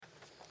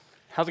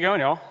How's it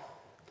going, y'all?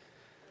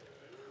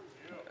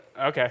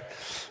 Okay.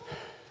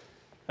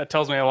 That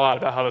tells me a lot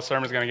about how the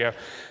sermon's going to go.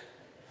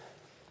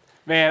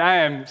 Man, I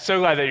am so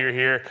glad that you're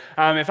here.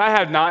 If I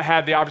have not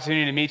had the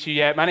opportunity to meet you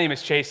yet, my name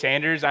is Chase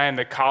Sanders. I am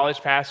the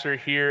college pastor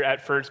here at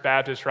First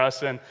Baptist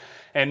Ruston.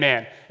 And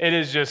man, it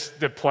is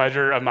just the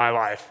pleasure of my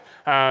life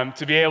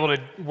to be able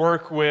to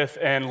work with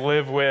and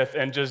live with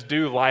and just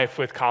do life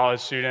with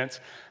college students.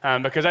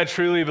 Because I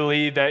truly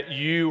believe that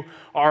you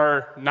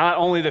are not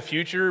only the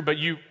future, but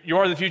you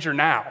are the future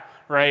now,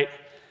 right?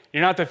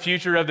 You're not the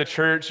future of the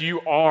church,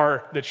 you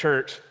are the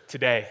church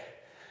today.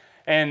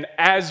 And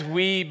as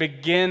we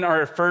begin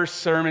our first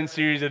sermon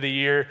series of the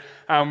year,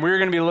 we're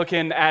going to be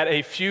looking at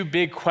a few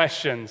big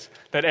questions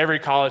that every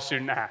college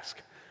student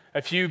asks.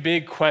 A few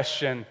big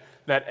questions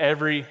that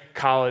every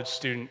college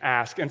student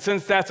asks. And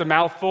since that's a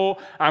mouthful,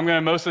 I'm going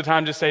to most of the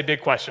time just say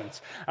big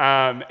questions.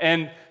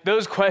 And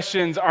those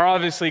questions are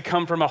obviously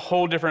come from a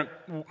whole different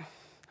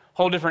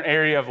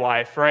area of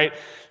life, right?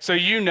 So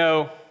you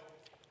know,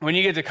 when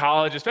you get to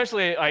college,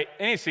 especially like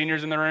any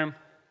seniors in the room?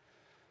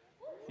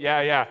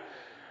 Yeah.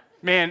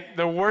 Man,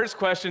 the worst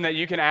question that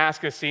you can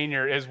ask a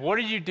senior is, what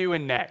are you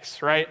doing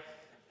next, right?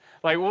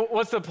 Like,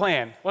 what's the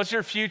plan? What's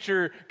your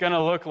future going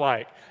to look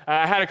like?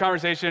 I had a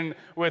conversation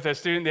with a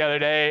student the other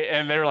day,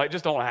 and they were like,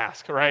 just don't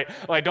ask, right?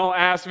 Like, don't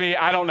ask me.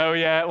 I don't know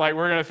yet. Like,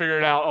 we're going to figure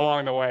it out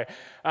along the way.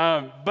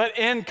 But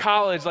in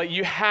college, like,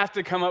 you have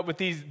to come up with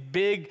these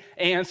big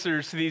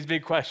answers to these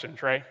big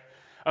questions, right?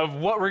 Of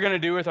what we're going to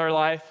do with our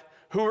life,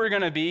 who we're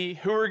going to be,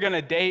 who we're going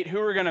to date, who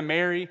we're going to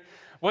marry,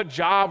 what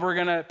job we're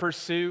going to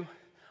pursue.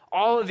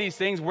 All of these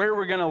things, where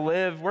we're going to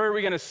live, where are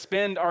we going to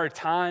spend our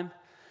time.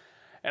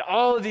 And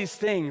all of these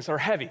things are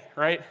heavy,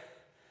 right?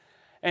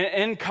 And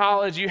in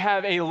college, you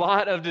have a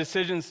lot of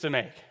decisions to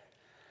make.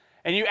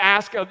 And you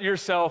ask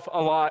yourself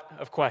a lot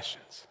of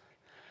questions.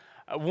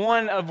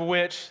 One of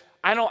which,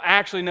 I don't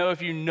actually know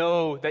if you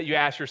know that you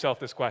ask yourself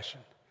this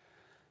question.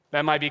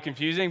 That might be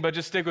confusing, but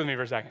just stick with me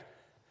for a second.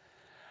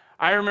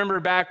 I remember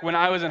back when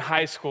I was in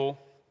high school,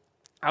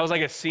 I was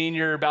like a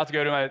senior, about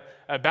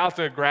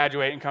to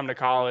graduate and come to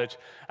college.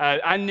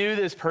 I knew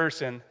this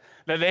person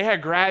that they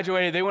had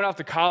graduated, they went off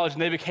to college,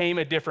 and they became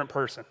a different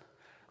person,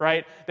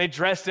 right? They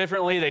dressed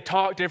differently, they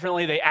talked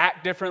differently, they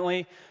act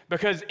differently,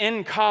 because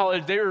in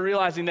college, they were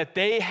realizing that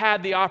they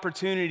had the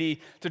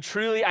opportunity to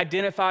truly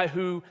identify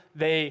who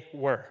they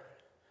were.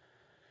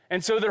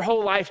 And so their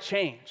whole life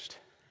changed.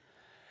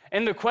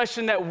 And the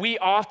question that we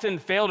often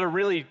fail to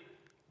really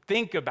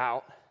think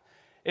about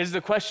is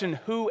the question,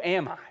 who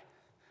am I?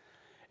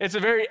 It's a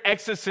very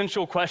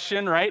existential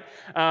question, right?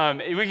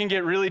 We can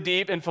get really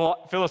deep and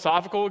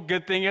philosophical.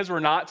 Good thing is we're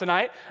not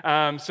tonight.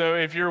 So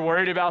if you're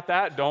worried about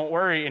that, don't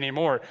worry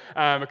anymore,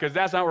 because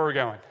that's not where we're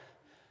going.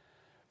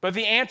 But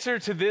the answer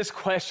to this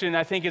question,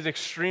 I think, is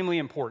extremely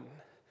important,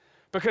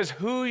 because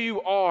who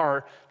you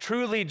are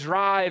truly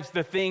drives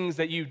the things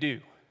that you do,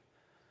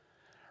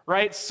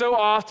 right? So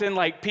often,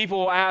 like, people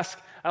will ask,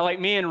 like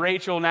me and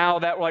Rachel, now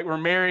that like we're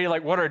married,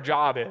 like what our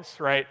job is,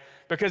 right?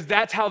 Because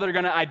that's how they're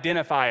going to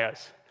identify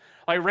us.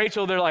 Like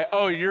Rachel, they're like,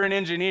 oh, you're an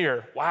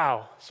engineer.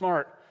 Wow,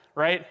 smart,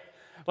 right?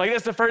 Like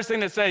that's the first thing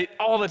they say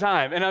all the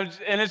time.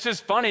 And it's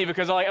just funny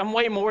because I'm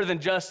way more than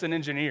just an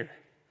engineer,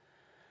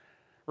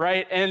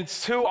 right? And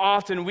too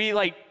often we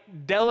like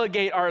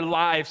delegate our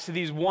lives to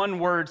these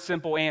one-word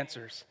simple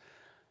answers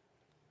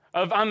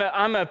of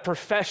I'm a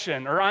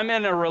profession, or I'm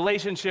in a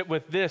relationship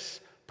with this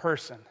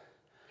person.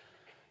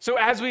 So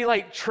as we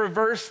like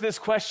traverse this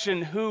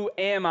question, who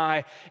am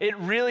I? It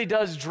really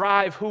does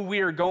drive who we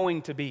are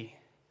going to be.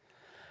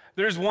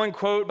 There's one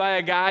quote by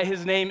a guy,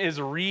 his name is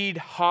Reid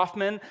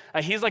Hoffman.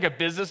 He's like a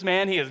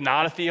businessman, he is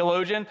not a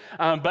theologian,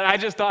 but I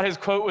just thought his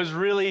quote was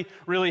really,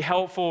 really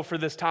helpful for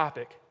this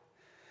topic.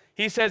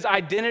 He says,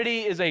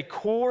 identity is a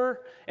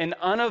core and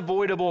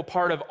unavoidable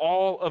part of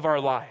all of our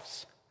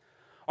lives.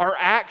 Our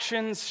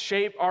actions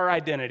shape our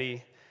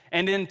identity,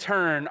 and in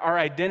turn, our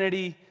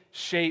identity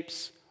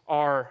shapes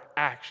our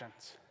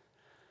actions.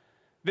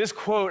 This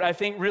quote, I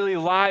think, really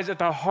lies at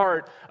the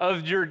heart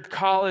of your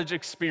college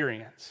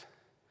experience.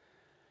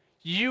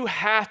 You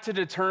have to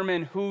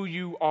determine who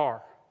you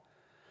are.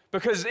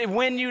 Because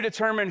when you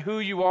determine who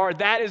you are,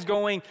 that is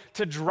going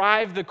to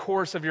drive the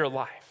course of your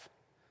life.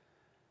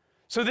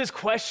 So this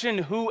question,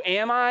 who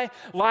am I,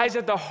 lies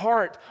at the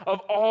heart of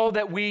all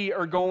that we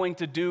are going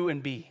to do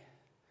and be.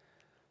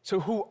 So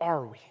who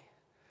are we?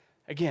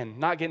 Again,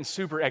 not getting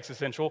super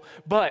existential,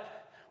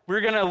 but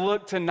we're going to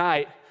look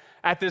tonight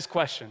at this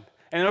question.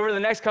 And over the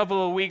next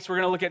couple of weeks, we're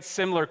going to look at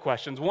similar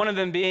questions. One of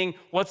them being,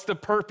 what's the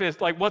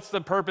purpose? Like, what's the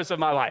purpose of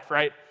my life,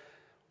 right?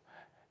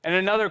 And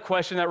another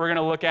question that we're going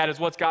to look at is,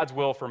 what's God's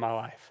will for my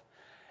life?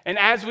 And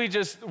as we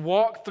just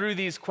walk through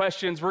these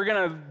questions, we're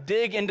going to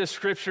dig into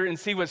Scripture and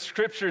see what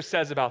Scripture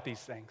says about these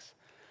things.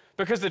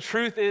 Because the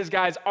truth is,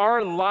 guys,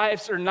 our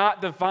lives are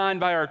not defined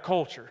by our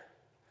culture.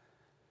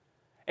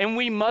 And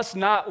we must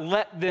not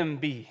let them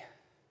be.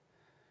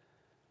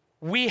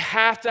 We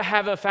have to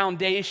have a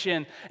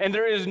foundation, and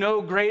there is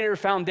no greater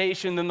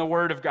foundation than the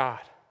Word of God.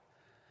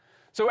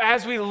 So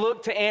as we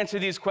look to answer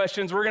these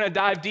questions, we're going to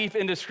dive deep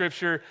into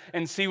Scripture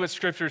and see what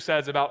Scripture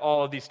says about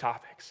all of these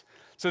topics.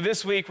 So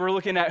this week, we're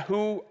looking at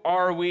who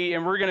are we,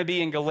 and we're going to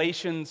be in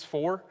Galatians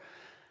 4.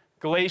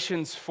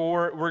 Galatians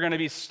 4, we're going to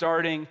be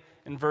starting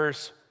in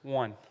verse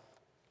 1.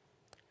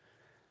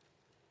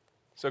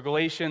 So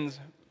Galatians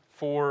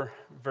 4,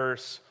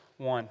 verse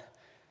 1.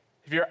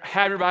 If you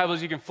have your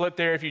Bibles, you can flip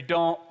there. If you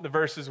don't, the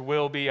verses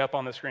will be up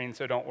on the screen,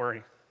 so don't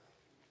worry.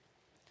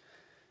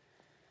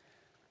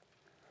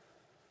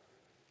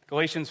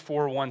 Galatians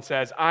 4:1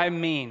 says, I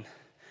mean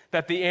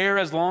that the heir,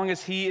 as long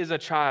as he is a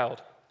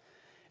child,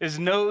 is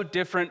no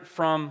different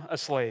from a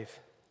slave,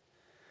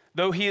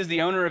 though he is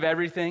the owner of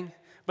everything,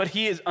 but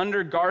he is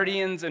under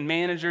guardians and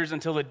managers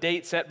until the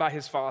date set by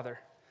his father.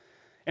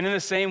 And in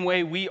the same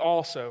way, we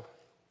also,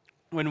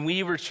 when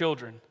we were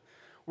children,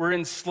 were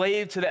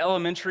enslaved to the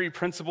elementary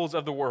principles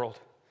of the world.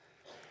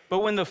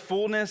 But when the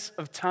fullness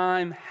of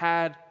time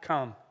had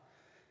come,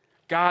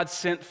 God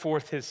sent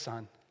forth his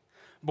Son,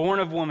 born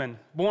of woman,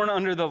 born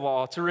under the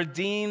law, to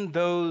redeem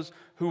those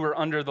who were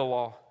under the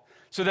law,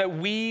 so that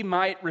we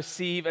might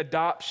receive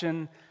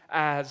adoption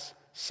as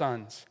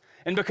sons.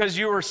 And because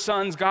you are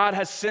sons, God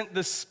has sent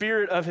the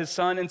Spirit of his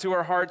Son into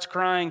our hearts,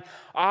 crying,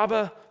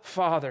 Abba,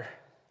 Father.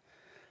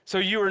 So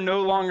you are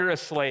no longer a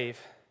slave,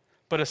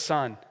 but a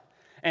son.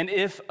 And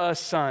if a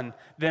son,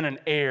 then an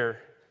heir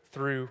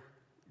through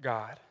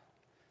God.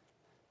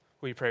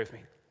 Will you pray with me?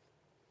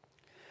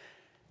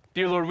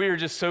 Dear Lord, we are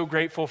just so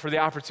grateful for the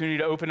opportunity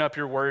to open up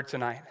your word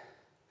tonight.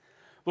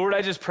 Lord,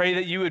 I just pray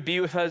that you would be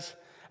with us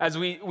as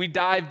we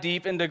dive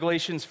deep into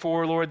Galatians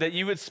 4, Lord, that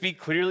you would speak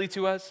clearly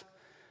to us.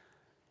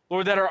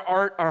 Lord, that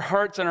our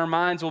hearts and our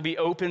minds will be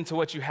open to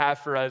what you have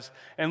for us.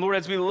 And Lord,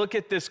 as we look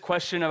at this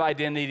question of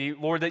identity,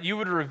 Lord, that you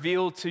would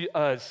reveal to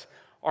us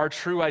our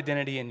true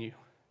identity in you.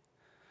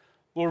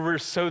 Lord, we're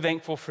so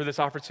thankful for this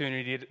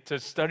opportunity to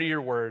study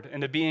your word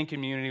and to be in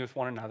community with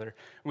one another.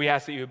 We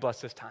ask that you would bless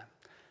this time.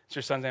 It's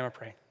your son's name I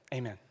pray.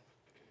 Amen.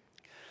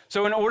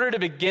 So in order to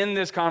begin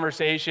this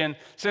conversation,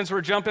 since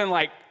we're jumping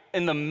like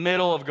in the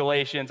middle of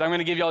Galatians, I'm going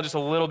to give you all just a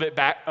little bit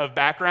of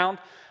background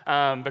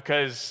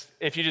because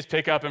if you just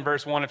pick up in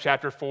verse 1 of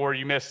chapter 4,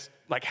 you miss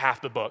like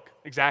half the book.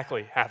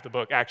 Exactly half the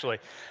book, actually.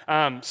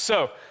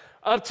 So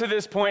up to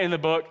this point in the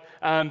book,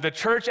 the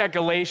church at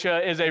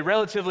Galatia is a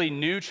relatively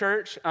new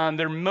church.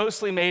 They're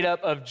mostly made up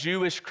of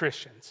Jewish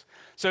Christians.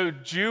 So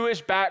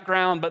Jewish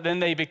background, but then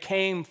they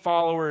became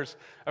followers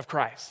of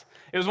Christ.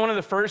 It was one of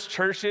the first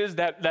churches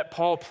that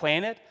Paul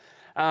planted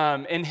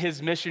in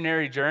his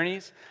missionary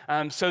journeys.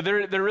 So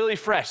they're really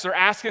fresh. They're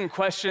asking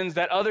questions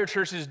that other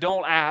churches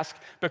don't ask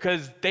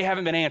because they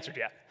haven't been answered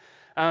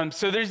yet.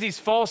 So there's these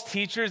false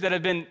teachers that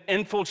have been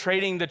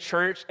infiltrating the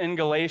church in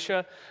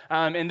Galatia,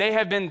 and they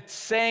have been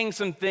saying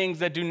some things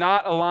that do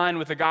not align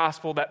with the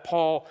gospel that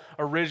Paul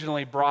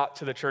originally brought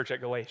to the church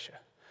at Galatia.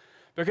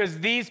 Because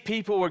these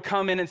people would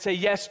come in and say,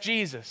 yes,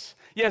 Jesus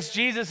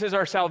is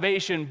our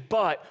salvation,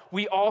 but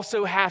we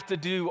also have to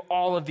do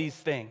all of these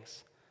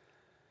things.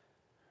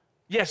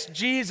 Yes,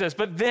 Jesus,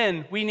 but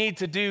then we need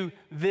to do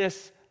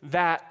this,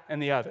 that,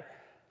 and the other.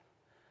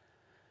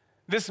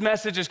 This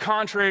message is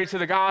contrary to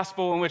the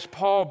gospel in which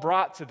Paul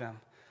brought to them.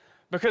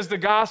 Because the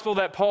gospel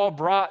that Paul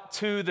brought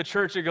to the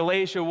church of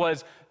Galatia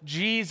was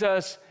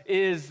Jesus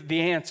is the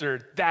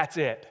answer, that's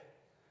it.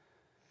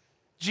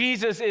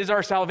 Jesus is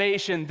our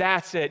salvation,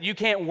 that's it. You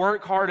can't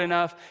work hard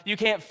enough. You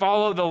can't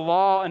follow the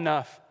law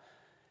enough.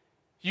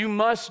 You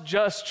must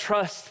just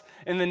trust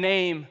in the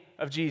name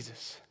of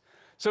Jesus.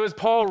 So as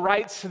Paul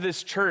writes to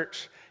this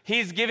church,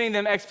 he's giving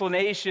them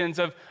explanations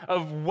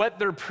of what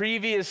their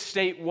previous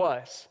state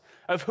was,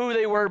 of who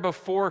they were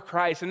before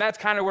Christ. And that's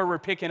kind of where we're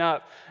picking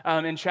up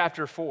in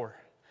chapter 4.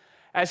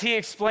 As he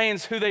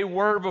explains who they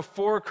were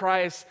before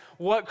Christ,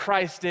 what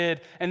Christ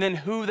did, and then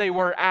who they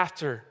were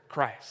after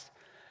Christ.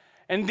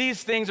 And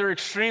these things are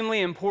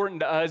extremely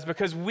important to us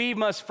because we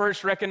must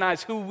first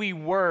recognize who we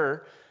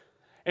were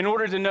in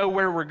order to know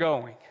where we're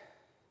going.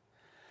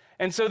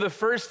 And so the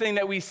first thing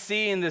that we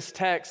see in this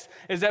text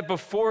is that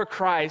before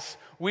Christ,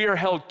 we are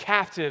held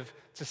captive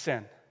to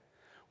sin.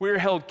 We are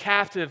held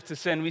captive to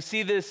sin. We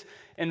see this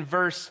in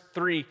verse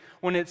 3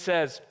 when it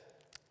says,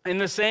 in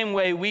the same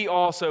way, we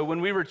also,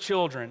 when we were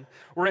children,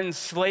 were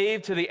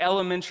enslaved to the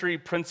elementary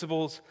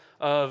principles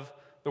of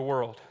the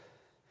world.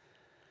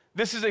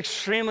 This is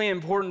extremely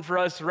important for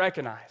us to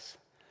recognize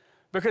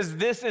because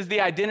this is the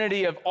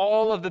identity of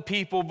all of the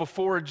people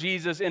before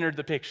Jesus entered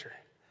the picture.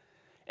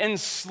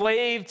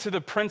 Enslaved to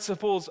the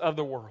principles of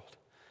the world.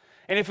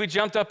 And if we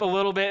jumped up a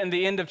little bit in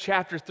the end of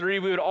chapter 3,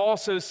 we would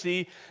also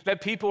see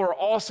that people are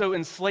also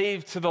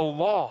enslaved to the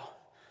law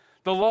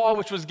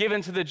which was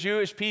given to the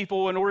Jewish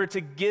people in order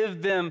to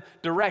give them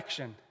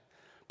direction,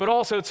 but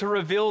also to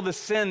reveal the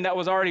sin that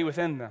was already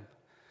within them.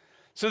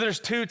 So there's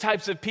two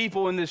types of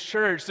people in this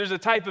church. There's a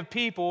type of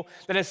people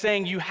that is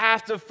saying you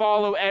have to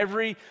follow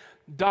every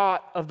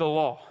dot of the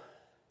law.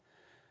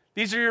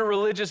 These are your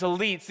religious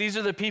elites. These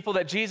are the people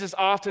that Jesus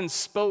often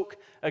spoke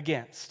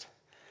against.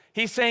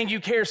 He's saying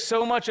you care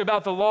so much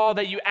about the law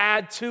that you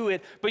add to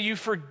it, but you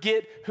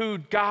forget who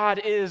God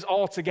is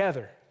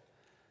altogether.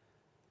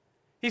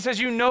 He says,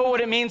 you know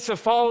what it means to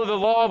follow the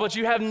law, but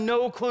you have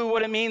no clue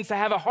what it means to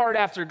have a heart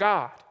after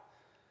God.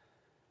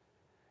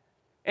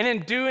 And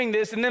in doing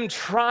this, and them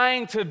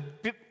trying to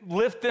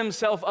lift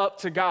themselves up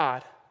to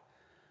God,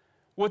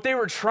 what they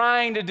were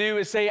trying to do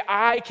is say,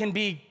 I can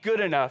be good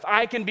enough,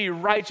 I can be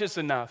righteous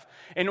enough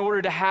in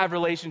order to have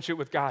relationship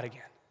with God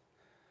again.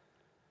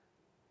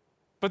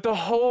 But the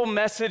whole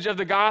message of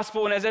the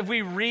gospel, and as if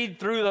we read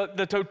through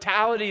the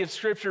totality of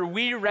Scripture,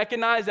 we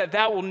recognize that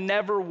that will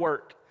never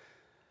work.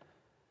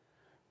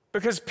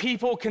 Because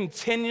people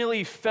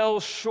continually fell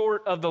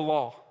short of the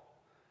law.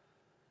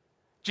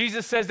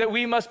 Jesus says that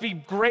we must be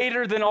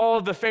greater than all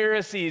of the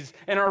Pharisees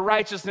in our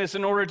righteousness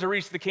in order to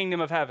reach the kingdom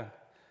of heaven.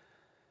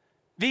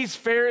 These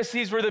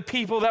Pharisees were the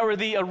people that were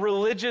the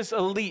religious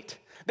elite.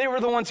 They were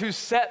the ones who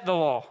set the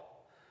law.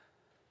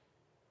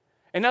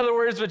 In other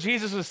words, what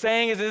Jesus was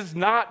saying is it's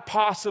not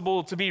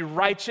possible to be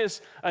righteous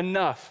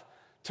enough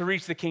to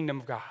reach the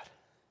kingdom of God.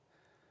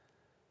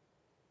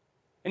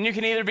 And you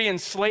can either be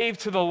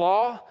enslaved to the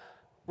law,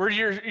 where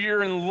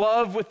you're in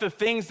love with the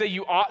things that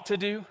you ought to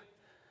do,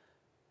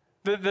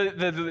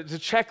 the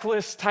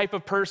checklist type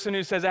of person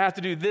who says, I have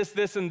to do this,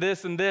 this, and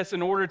this, and this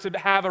in order to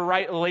have a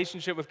right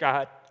relationship with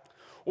God.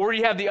 Or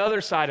you have the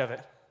other side of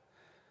it.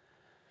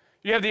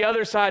 You have the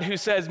other side who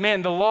says,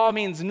 man, the law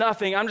means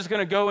nothing. I'm just going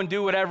to go and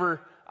do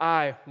whatever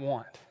I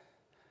want.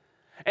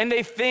 And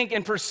they think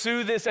and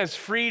pursue this as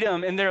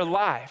freedom in their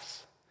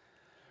lives.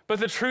 But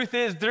the truth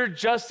is, they're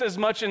just as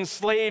much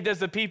enslaved as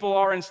the people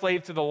are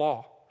enslaved to the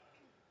law.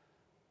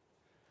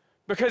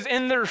 Because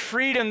in their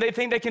freedom, they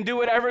think they can do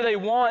whatever they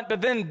want,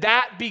 but then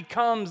that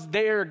becomes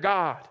their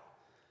God.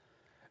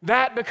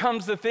 That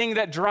becomes the thing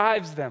that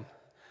drives them.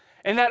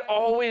 And that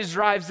always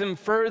drives them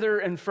further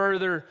and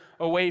further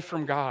away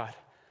from God,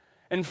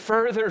 and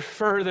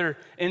further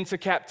into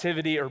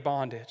captivity or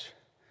bondage.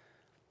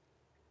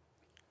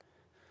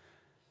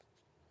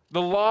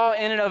 The law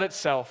in and of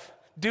itself,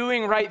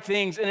 doing right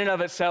things in and of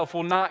itself,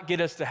 will not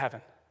get us to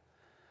heaven.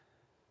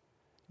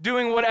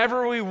 Doing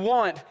whatever we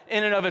want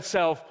in and of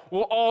itself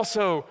will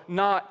also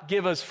not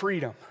give us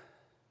freedom.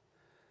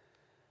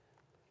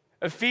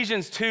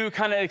 Ephesians 2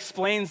 kind of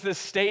explains this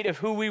state of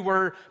who we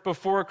were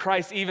before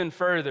Christ even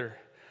further,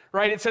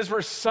 right? It says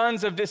we're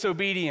sons of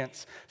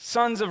disobedience,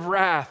 sons of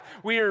wrath.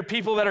 We are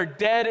people that are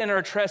dead in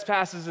our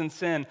trespasses and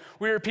sin.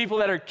 We are people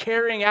that are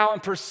carrying out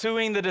and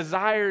pursuing the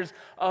desires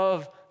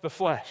of the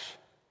flesh.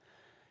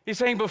 He's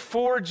saying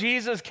before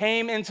Jesus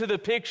came into the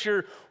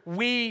picture,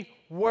 we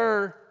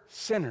were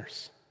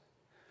sinners.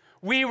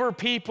 We were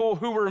people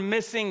who were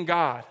missing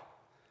God.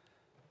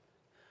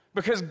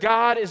 Because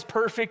God is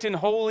perfect and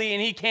holy,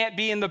 and he can't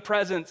be in the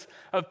presence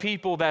of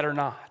people that are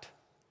not.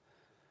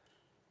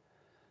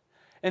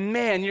 And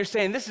man, you're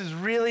saying, this is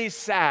really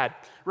sad,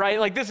 right?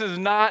 Like, this is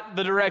not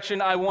the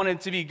direction I wanted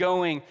to be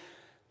going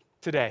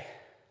today.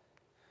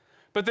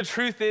 But the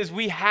truth is,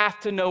 we have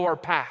to know our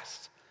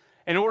past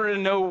in order to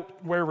know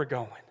where we're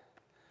going.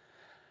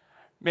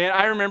 Man,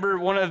 I remember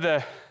one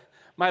of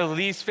my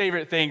least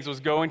favorite things was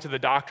going to the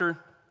doctor.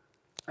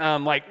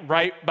 Like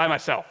right by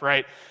myself,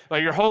 right?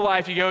 Like your whole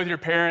life you go with your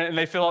parent and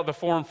they fill out the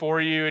form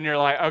for you and you're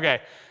like, okay,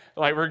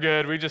 like we're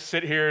good. We just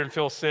sit here and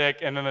feel sick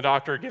and then the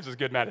doctor gives us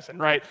good medicine,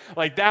 right?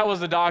 Like that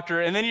was the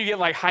doctor. And then you get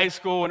like high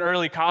school and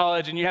early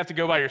college and you have to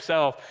go by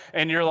yourself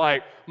and you're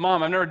like,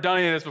 Mom, I've never done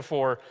any of this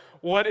before.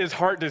 What is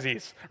heart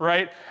disease,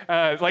 right?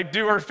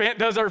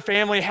 Does our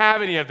family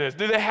have any of this?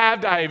 Do they have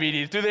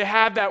diabetes? Do they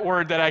have that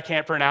word that I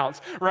can't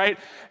pronounce, right?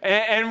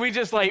 And we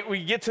just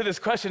we get to this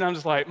question, I'm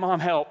just like, Mom,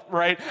 help,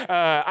 right?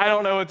 I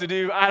don't know what to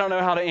do. I don't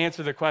know how to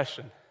answer the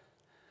question.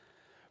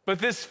 But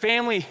this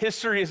family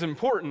history is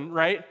important,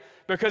 right?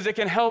 Because it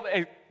can help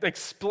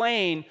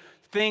explain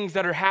things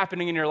that are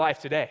happening in your life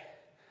today.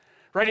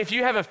 Right? If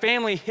you have a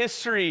family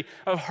history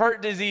of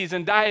heart disease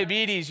and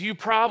diabetes, you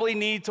probably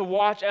need to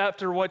watch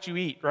after what you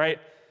eat, right?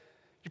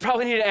 You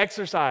probably need to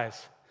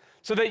exercise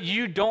so that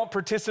you don't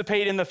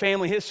participate in the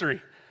family history,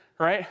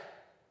 right?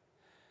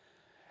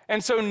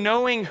 And so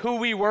knowing who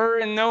we were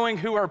and knowing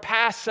who our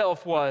past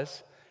self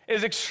was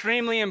is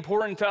extremely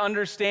important to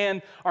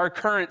understand our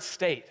current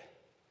state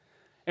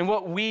and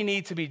what we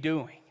need to be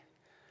doing.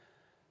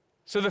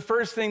 So the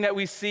first thing that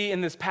we see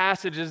in this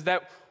passage is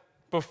that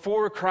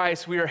before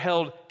Christ, we are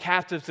held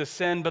captive to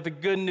sin, but the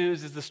good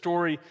news is the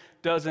story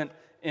doesn't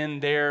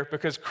end there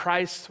because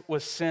Christ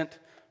was sent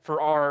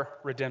for our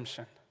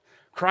redemption.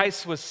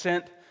 Christ was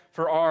sent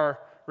for our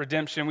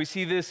redemption. We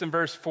see this in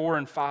verse 4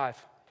 and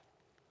 5.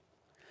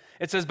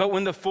 It says, but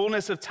when the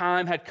fullness of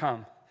time had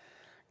come,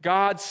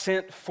 God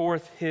sent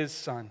forth his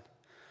Son,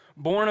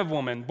 born of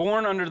woman,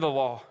 born under the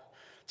law,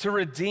 to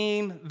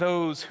redeem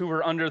those who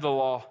were under the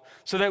law,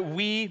 so that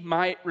we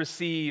might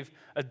receive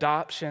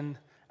adoption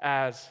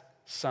as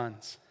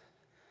sons.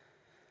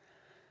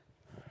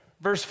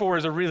 Verse 4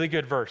 is a really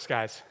good verse,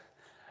 guys.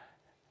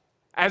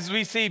 As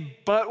we see,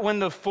 but when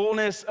the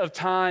fullness of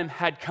time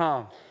had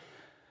come.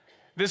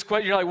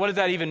 You're like, what does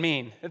that even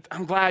mean?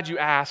 I'm glad you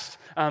asked.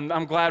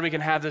 I'm glad we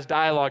can have this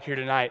dialogue here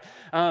tonight.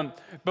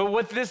 But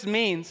what this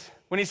means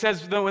when he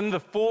says that when the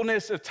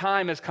fullness of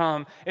time has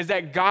come, is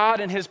that God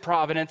in his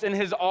providence, in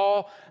his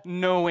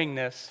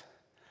all-knowingness,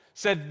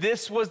 said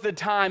this was the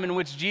time in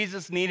which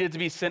Jesus needed to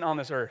be sent on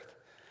this earth.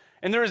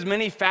 And there was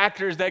many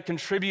factors that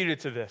contributed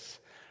to this.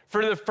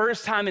 For the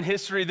first time in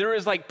history, there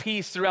was like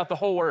peace throughout the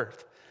whole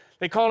earth.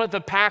 They called it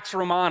the Pax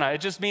Romana. It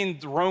just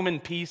means Roman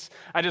peace.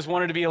 I just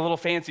wanted to be a little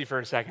fancy for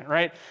a second,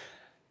 right?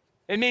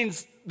 It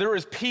means there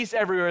was peace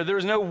everywhere. There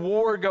was no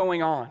war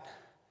going on.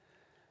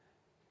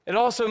 It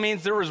also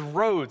means there was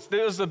roads.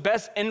 There was the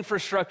best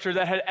infrastructure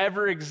that had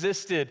ever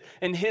existed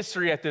in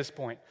history at this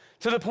point.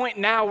 To the point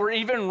now where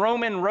even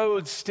Roman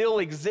roads still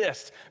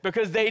exist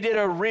because they did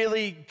a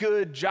really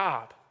good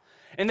job.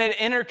 And that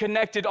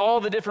interconnected all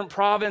the different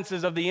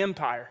provinces of the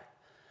empire.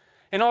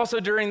 And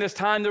also during this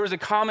time, there was a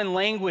common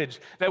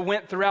language that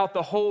went throughout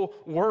the whole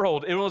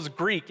world. It was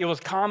Greek. It was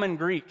common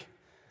Greek.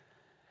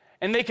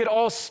 And they could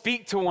all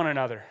speak to one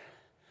another.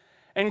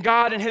 And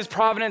God in his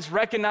providence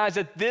recognized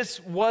that this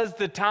was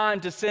the time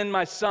to send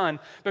my son,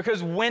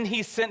 because when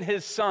he sent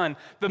his son,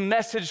 the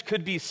message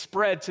could be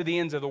spread to the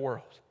ends of the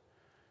world.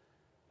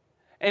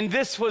 And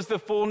this was the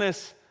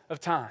fullness of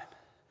time.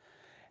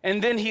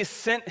 And then he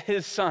sent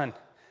his son.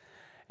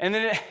 And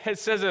then it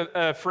says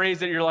a phrase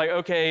that you're like,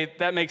 okay,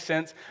 that makes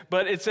sense.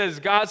 But it says,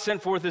 God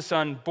sent forth his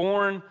son,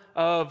 born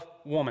of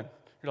woman.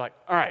 You're like,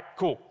 all right,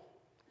 cool.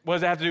 What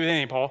does that have to do with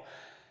anything, Paul?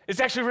 It's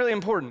actually really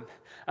important.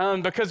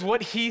 Because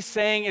what he's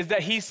saying is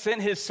that he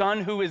sent his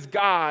son, who is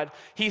God,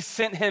 he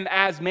sent him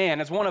as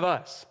man, as one of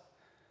us.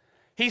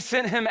 He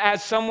sent him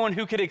as someone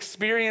who could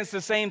experience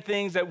the same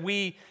things that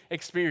we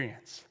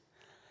experience.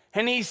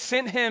 And he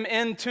sent him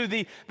into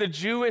the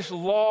Jewish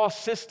law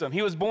system.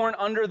 He was born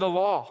under the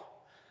law,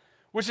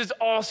 which is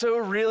also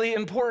really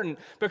important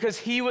because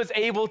he was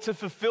able to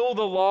fulfill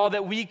the law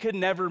that we could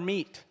never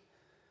meet.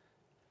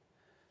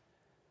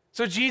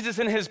 So Jesus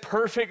in his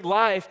perfect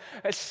life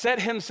has set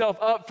himself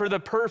up for the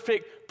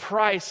perfect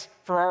price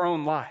for our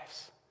own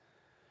lives.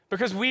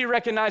 Because we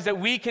recognize that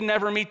we can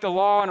never meet the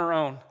law on our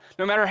own.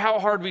 No matter how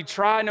hard we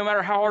tried, no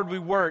matter how hard we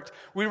worked,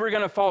 we were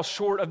going to fall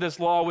short of this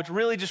law, which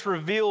really just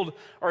revealed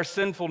our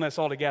sinfulness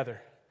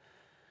altogether.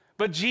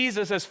 But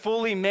Jesus, as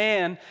fully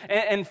man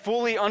and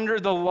fully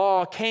under the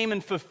law, came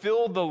and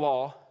fulfilled the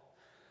law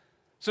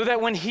so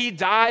that when he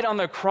died on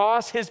the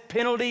cross, his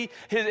penalty,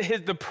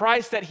 the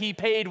price that he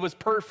paid was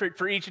perfect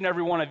for each and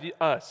every one of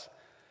us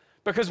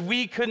because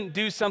we couldn't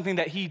do something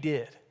that he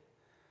did.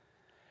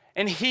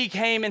 And he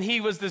came and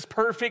he was this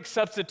perfect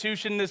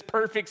substitution, this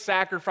perfect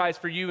sacrifice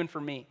for you and for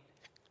me.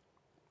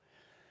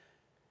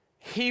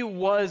 He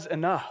was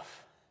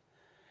enough.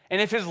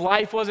 And if his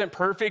life wasn't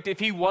perfect, if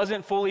he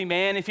wasn't fully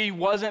man, if he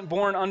wasn't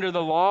born under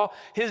the law,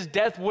 his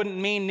death wouldn't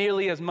mean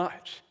nearly as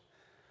much.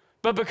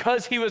 But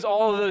because he was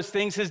all of those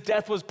things, his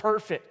death was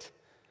perfect.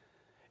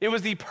 It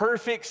was the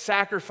perfect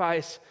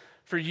sacrifice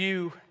for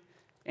you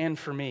and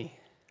for me.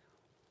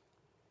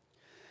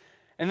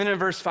 And then in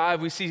verse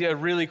 5, we see a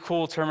really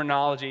cool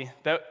terminology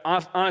that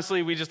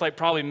honestly we just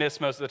probably miss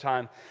most of the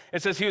time.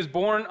 It says he was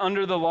born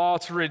under the law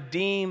to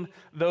redeem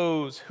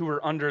those who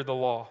were under the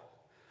law,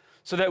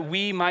 so that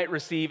we might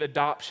receive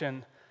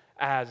adoption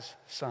as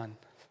son.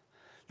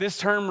 This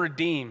term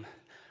redeem,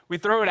 we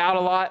throw it out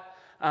a lot,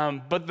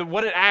 but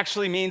what it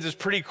actually means is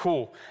pretty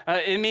cool.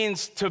 It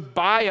means to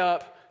buy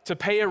up, to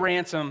pay a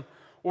ransom,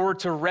 or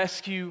to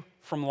rescue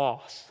from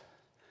loss.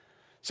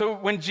 So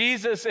when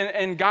Jesus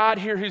and God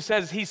here who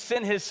says he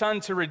sent his son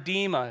to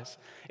redeem us,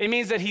 it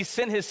means that he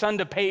sent his son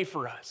to pay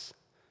for us.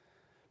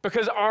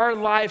 Because our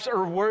lives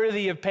are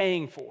worthy of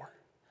paying for.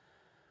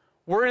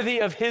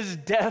 Worthy of his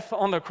death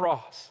on the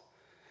cross.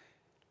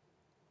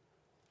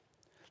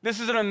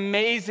 This is an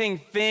amazing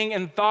thing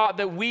and thought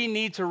that we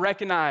need to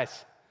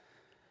recognize.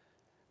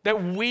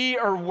 That we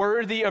are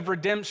worthy of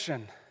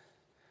redemption.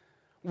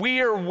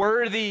 We are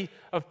worthy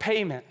of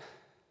payment.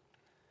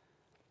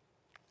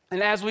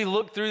 And as we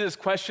look through this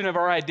question of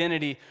our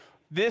identity,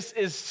 this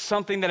is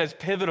something that is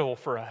pivotal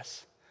for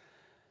us.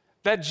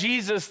 That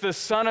Jesus, the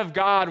Son of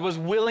God, was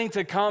willing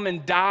to come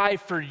and die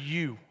for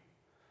you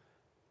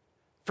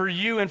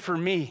and for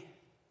me.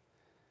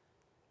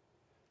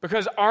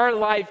 Because our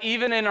life,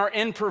 even in our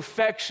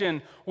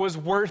imperfection, was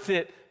worth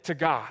it to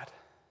God.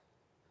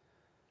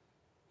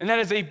 And that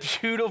is a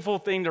beautiful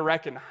thing to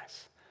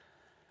recognize.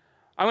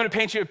 I'm going to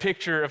paint you a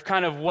picture of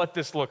kind of what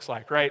this looks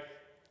like, right?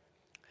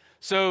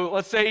 So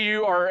let's say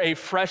you are a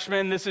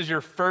freshman. This is your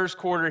first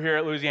quarter here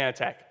at Louisiana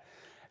Tech.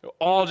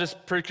 All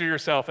just picture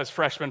yourself as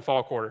freshman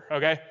fall quarter,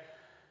 okay?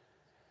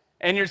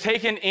 And you're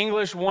taking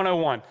English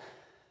 101.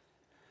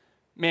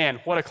 Man,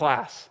 what a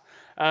class.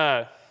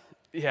 Anyways,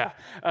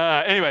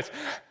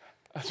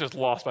 I just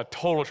lost my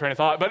total train of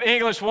thought. But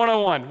English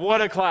 101,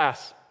 what a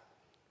class.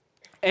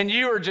 And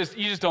you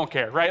just don't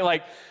care, right?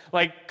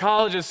 Like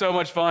college is so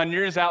much fun.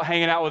 You're just out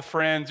hanging out with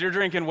friends. You're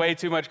drinking way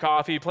too much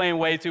coffee, playing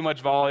way too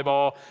much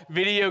volleyball,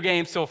 video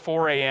games till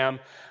 4 a.m.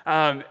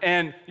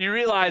 And you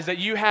realize that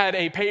you had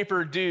a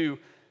paper due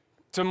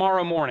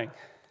tomorrow morning.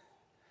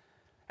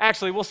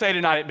 Actually, we'll say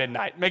tonight at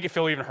midnight. Make it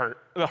feel even hurt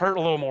a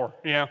little more,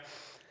 you know?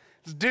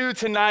 It's due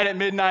tonight at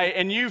midnight,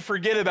 and you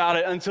forget about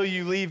it until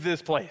you leave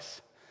this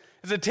place.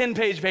 It's a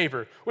 10-page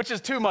paper, which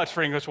is too much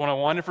for English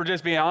 101, if we're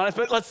just being honest,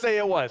 but let's say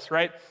it was,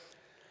 right?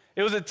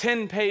 It was a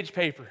 10-page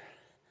paper.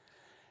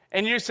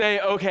 And you say,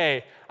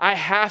 okay, I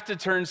have to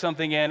turn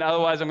something in,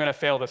 otherwise I'm going to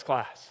fail this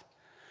class.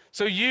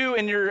 So you,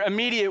 in your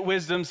immediate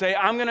wisdom, say,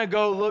 I'm going to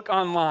go look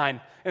online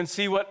and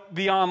see what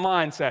the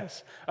online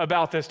says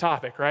about this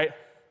topic, right?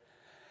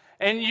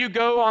 And you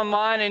go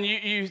online and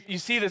you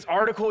see this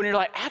article and you're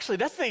like, actually,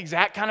 that's the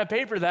exact kind of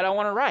paper that I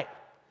want to write.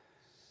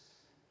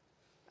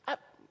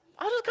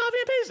 I'll just copy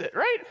and paste it,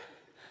 right?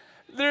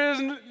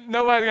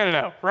 Nobody's going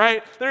to know,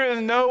 right? There is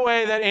no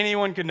way that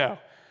anyone could know.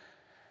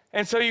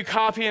 And so you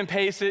copy and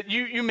paste it.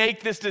 You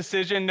make this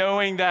decision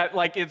knowing that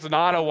like it's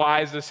not a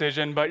wise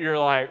decision, but you're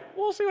like,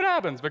 we'll see what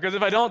happens, because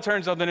if I don't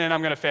turn something in,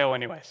 I'm going to fail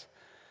anyways.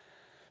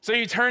 So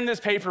you turn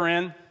this paper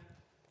in.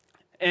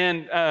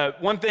 And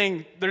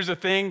there's a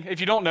thing,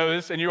 if you don't know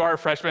this and you are a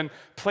freshman,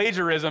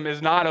 plagiarism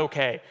is not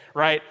okay,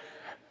 right?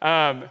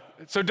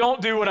 So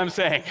don't do what I'm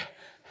saying.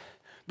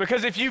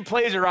 Because if you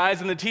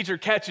plagiarize and the teacher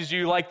catches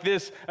you like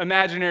this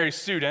imaginary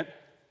student,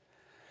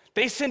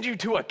 they send you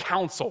to a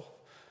council,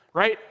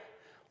 right?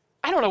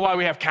 I don't know why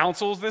we have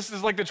councils. This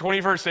is like the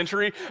 21st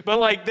century, but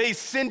like they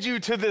send you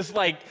to this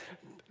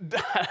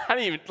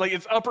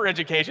it's upper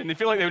education. They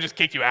feel like they would just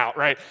kick you out,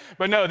 right?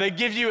 But no, they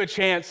give you a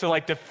chance to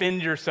like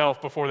defend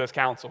yourself before this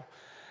council.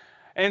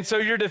 And so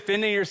you're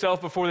defending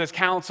yourself before this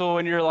council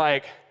and you're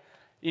like,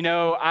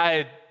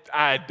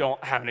 I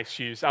don't have an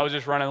excuse. I was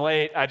just running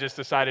late. I just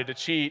decided to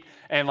cheat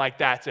and like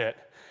that's it.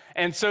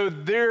 And so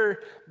their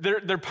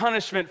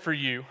punishment for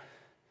you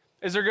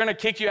is they're going to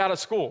kick you out of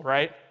school,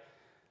 right?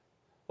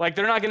 Like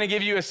they're not going to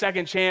give you a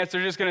second chance.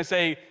 They're just going to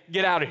say,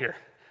 get out of here.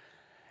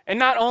 And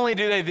not only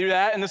do they do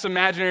that in this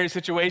imaginary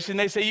situation,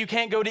 they say you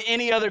can't go to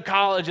any other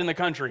college in the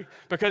country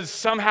because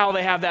somehow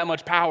they have that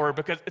much power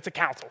because it's a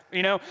council,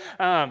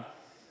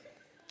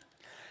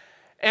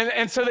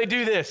 And so they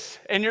do this,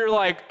 and you're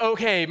like,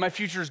 okay, my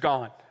future's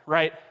gone,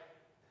 right?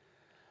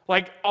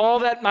 Like all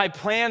that my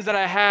plans that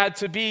I had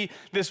to be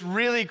this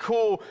really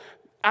cool,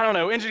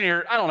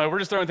 engineer, we're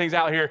just throwing things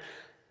out here.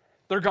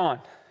 They're gone.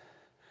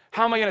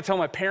 How am I going to tell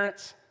my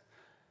parents?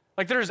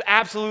 Like there's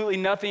absolutely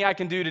nothing I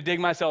can do to dig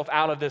myself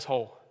out of this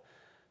hole.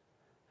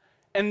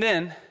 And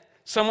then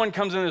someone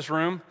comes in this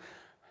room.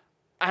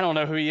 I don't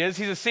know who he is.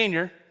 He's a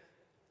senior.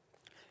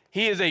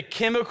 He is a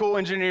chemical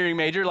engineering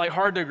major, like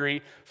hard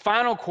degree,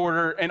 final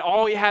quarter, and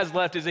all he has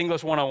left is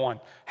English 101.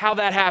 How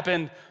that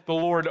happened, the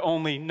Lord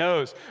only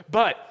knows.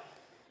 But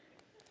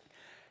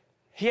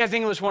he has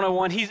English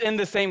 101. He's in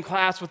the same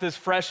class with this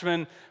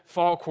freshman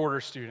fall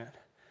quarter student.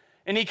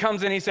 And he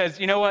comes in, he says,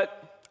 you know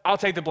what? I'll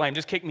take the blame.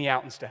 Just kick me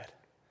out instead.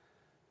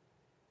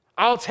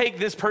 I'll take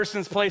this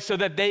person's place so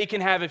that they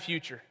can have a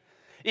future.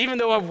 Even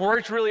though I've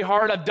worked really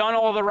hard, I've done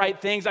all the right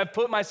things, I've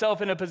put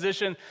myself in a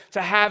position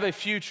to have a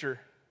future,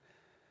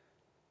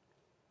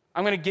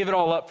 I'm going to give it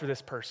all up for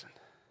this person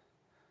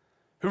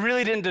who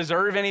really didn't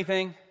deserve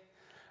anything.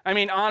 I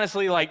mean,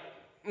 honestly, like,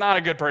 not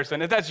a good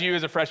person. If that's you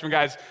as a freshman,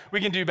 guys, we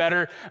can do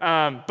better.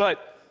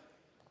 But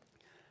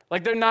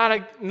like, they're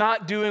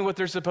not doing what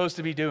they're supposed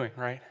to be doing,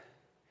 right?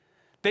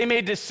 They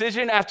made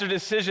decision after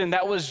decision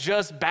that was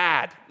just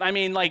bad. I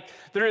mean, like,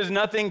 there is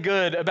nothing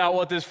good about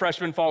what this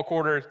freshman fall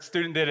quarter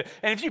student did.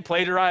 And if you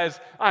plagiarize,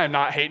 I am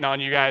not hating on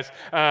you guys.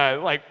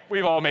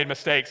 We've all made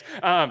mistakes,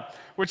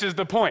 which is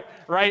the point,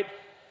 right?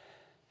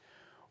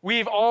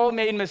 We've all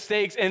made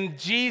mistakes, and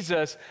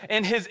Jesus,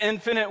 in his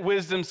infinite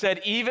wisdom, said,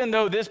 even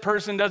though this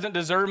person doesn't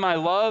deserve my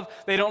love,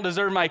 they don't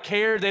deserve my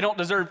care, they don't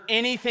deserve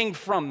anything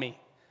from me,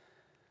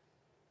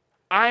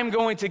 I'm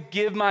going to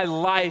give my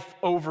life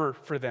over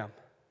for them.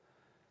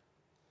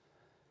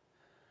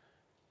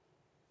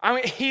 I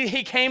mean,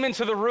 he came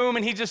into the room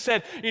and he just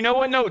said, you know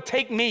what? No,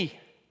 take me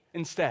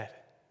instead.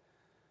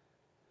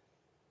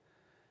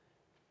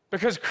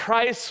 Because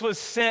Christ was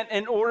sent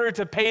in order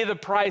to pay the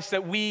price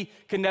that we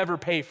can never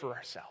pay for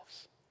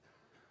ourselves.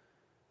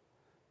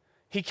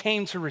 He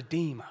came to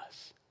redeem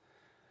us,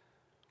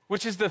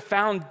 which is the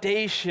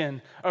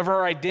foundation of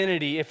our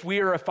identity if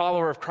we are a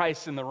follower of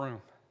Christ in the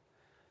room.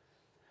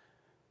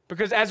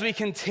 Because as we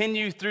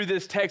continue through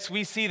this text,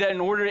 we see that in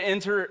order to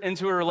enter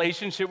into a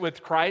relationship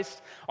with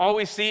Christ, all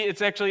we see,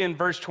 it's actually in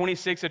verse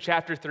 26 of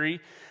chapter 3,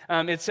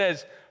 it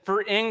says,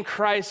 for in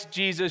Christ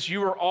Jesus,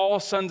 you are all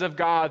sons of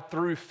God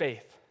through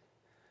faith.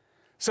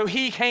 So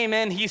he came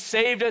in, he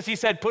saved us, he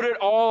said, put it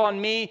all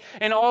on me,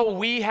 and all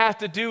we have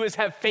to do is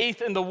have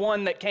faith in the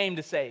one that came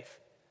to save.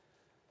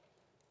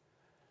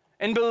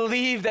 And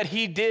believe that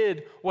he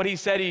did what he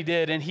said he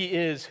did, and he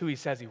is who he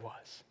says he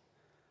was.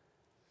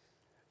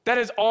 That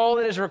is all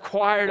that is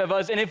required of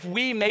us. And if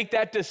we make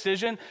that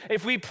decision,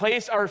 if we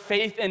place our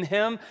faith in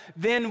him,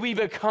 then we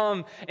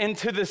become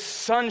into the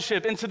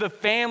sonship, into the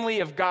family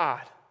of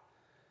God,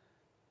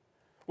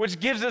 which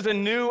gives us a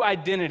new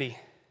identity.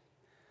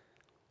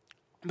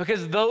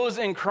 Because those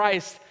in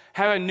Christ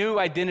have a new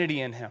identity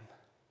in him.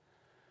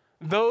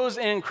 Those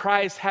in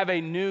Christ have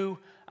a new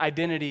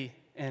identity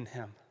in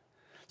him.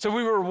 So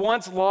we were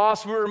once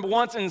lost, we were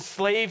once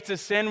enslaved to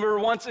sin, we were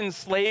once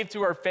enslaved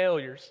to our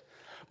failures.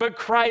 But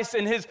Christ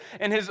in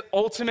his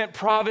ultimate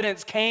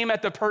providence came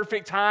at the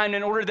perfect time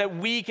in order that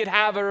we could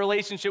have a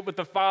relationship with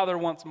the Father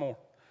once more.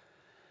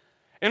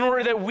 In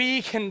order that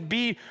we can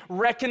be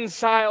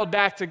reconciled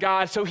back to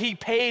God. So he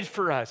paid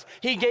for us.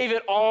 He gave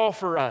it all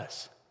for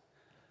us.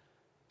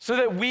 So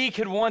that we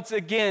could once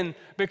again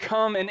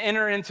become and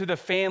enter into the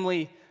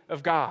family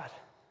of God.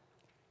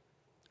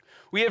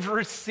 We have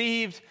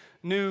received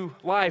new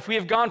life. We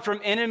have gone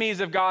from enemies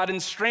of God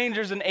and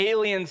strangers and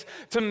aliens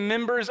to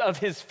members of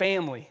his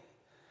family.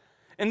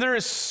 And there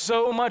is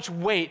so much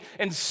weight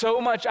and so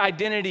much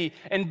identity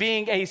in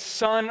being a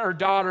son or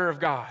daughter of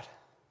God.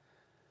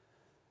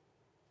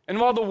 And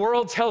while the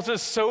world tells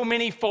us so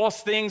many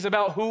false things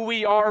about who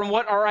we are and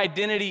what our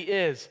identity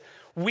is,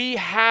 we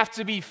have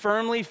to be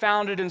firmly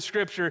founded in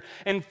Scripture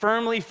and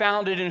firmly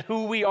founded in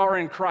who we are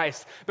in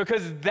Christ,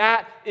 because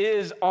that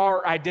is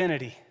our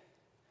identity.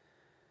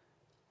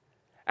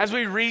 As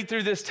we read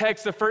through this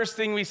text, the first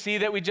thing we see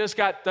that we just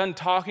got done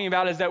talking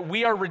about is that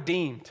we are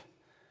redeemed.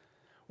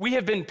 We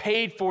have been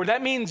paid for.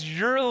 That means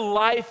your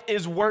life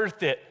is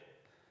worth it.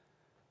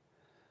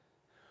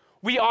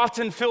 We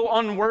often feel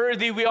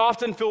unworthy. We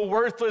often feel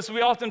worthless.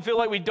 We often feel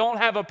like we don't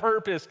have a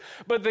purpose.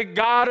 But the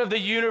God of the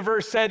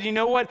universe said, you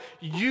know what?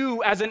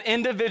 You as an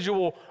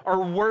individual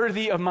are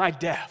worthy of my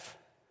death.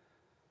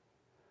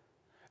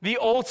 The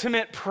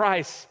ultimate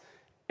price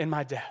in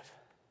my death.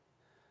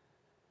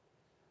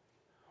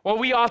 While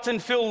we often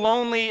feel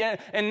lonely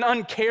and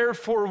uncared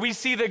for, we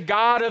see the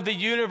God of the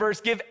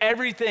universe give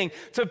everything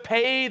to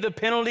pay the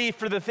penalty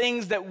for the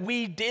things that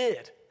we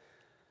did.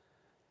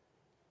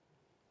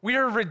 We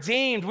are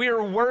redeemed. We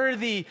are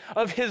worthy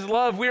of his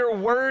love. We are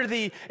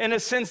worthy in a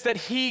sense that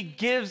he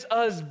gives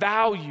us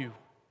value.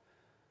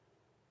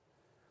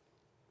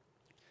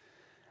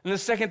 And the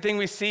second thing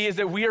we see is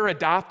that we are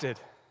adopted.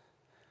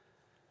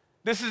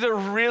 This is a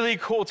really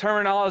cool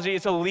terminology.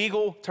 It's a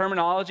legal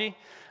terminology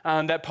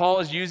that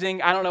Paul is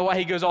using. I don't know why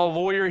he goes all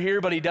lawyer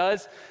here, but he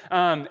does.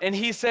 And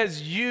he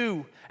says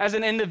you, as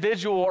an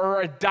individual,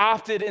 are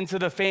adopted into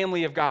the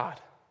family of God.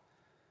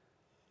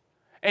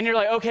 And you're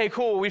like, okay,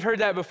 cool, we've heard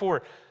that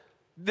before.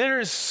 There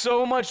is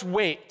so much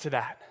weight to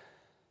that.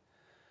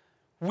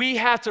 We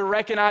have to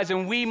recognize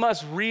and we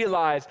must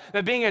realize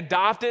that being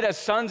adopted as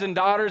sons and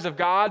daughters of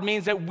God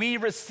means that we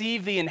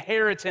receive the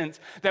inheritance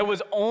that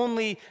was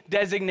only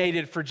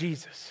designated for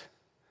Jesus.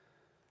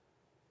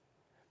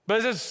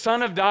 But as a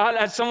son of God,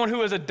 as someone who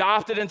was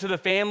adopted into the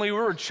family, we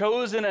were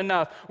chosen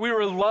enough, we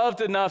were loved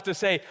enough to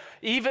say,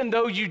 even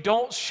though you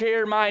don't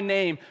share my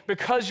name,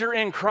 because you're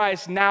in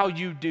Christ, now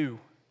you do.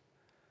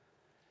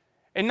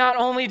 And not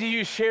only do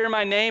you share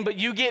my name, but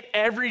you get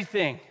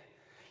everything.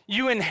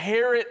 You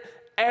inherit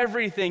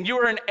everything. You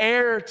are an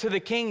heir to the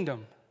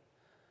kingdom.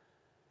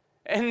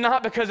 And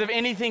not because of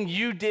anything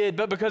you did,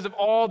 but because of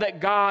all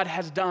that God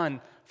has done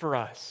for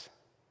us.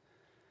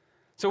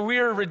 So we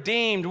are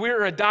redeemed. We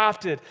are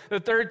adopted. The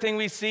third thing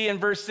we see in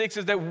verse 6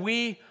 is that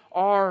we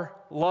are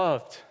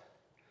loved.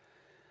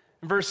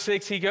 In verse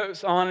 6, he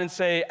goes on and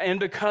say, and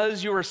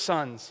because you are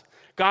sons,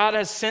 God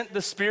has sent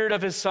the Spirit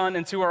of his Son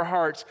into our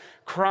hearts,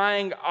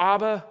 crying,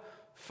 Abba,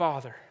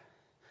 Father.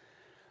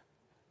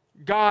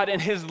 God, in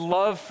his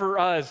love for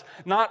us,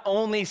 not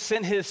only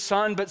sent his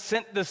Son, but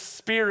sent the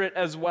Spirit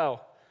as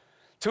well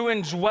to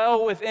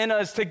indwell within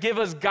us, to give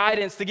us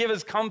guidance, to give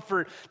us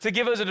comfort, to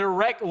give us a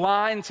direct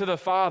line to the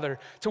Father,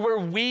 to where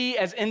we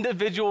as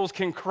individuals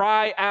can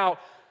cry out,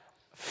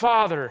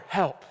 Father,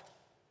 help.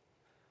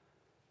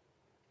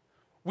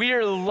 We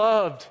are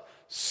loved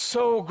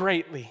so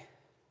greatly.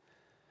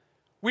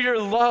 We are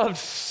loved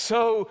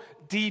so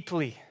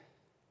deeply.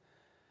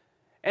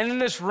 And in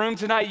this room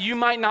tonight, you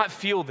might not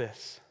feel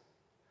this.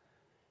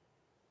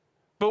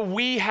 But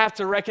we have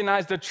to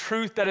recognize the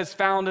truth that is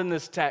found in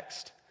this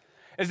text,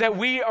 is that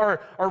we are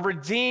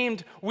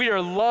redeemed, we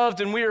are loved,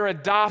 and we are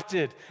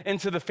adopted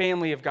into the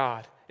family of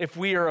God if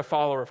we are a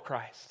follower of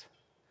Christ.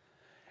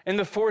 And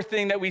the fourth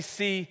thing that we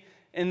see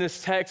in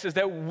this text is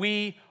that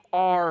we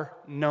are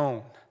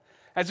known.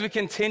 As we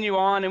continue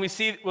on and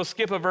we'll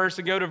skip a verse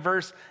and go to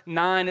verse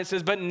 9, it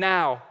says, but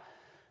now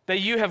that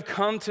you have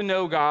come to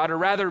know God, or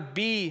rather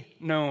be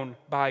known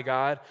by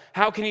God,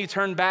 how can you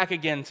turn back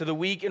again to the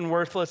weak and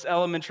worthless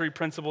elementary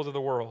principles of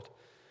the world,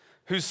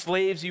 whose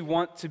slaves you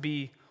want to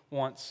be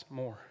once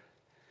more?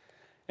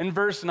 In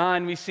verse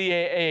 9, we see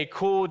a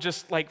cool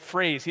just like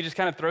phrase. He just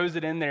kind of throws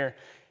it in there.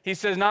 He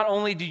says, not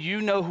only do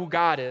you know who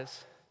God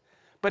is,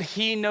 but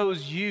he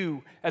knows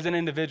you as an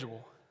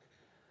individual.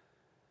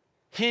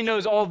 He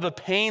knows all the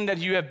pain that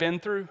you have been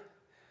through.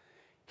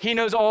 He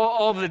knows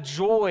all the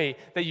joy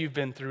that you've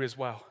been through as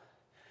well.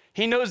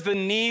 He knows the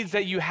needs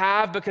that you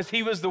have because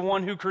he was the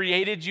one who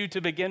created you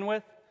to begin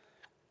with.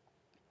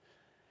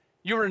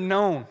 You are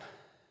known.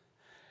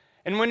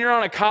 And when you're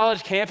on a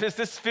college campus,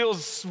 this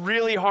feels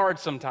really hard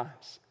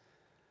sometimes.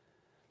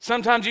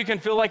 Sometimes you can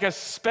feel like a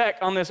speck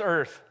on this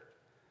earth.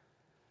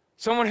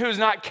 Someone who's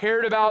not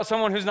cared about,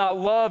 someone who's not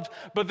loved,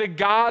 but the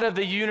God of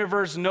the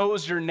universe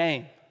knows your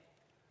name.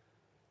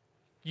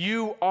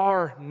 You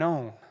are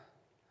known.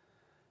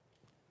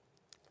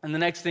 And the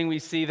next thing we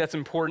see that's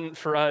important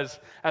for us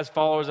as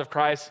followers of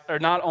Christ are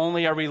not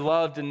only are we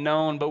loved and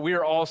known, but we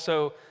are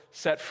also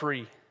set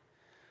free.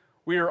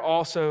 We are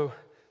also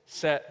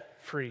set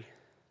free.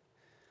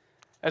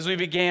 As we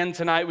began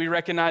tonight, we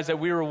recognize that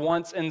we were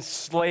once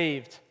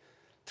enslaved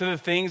to the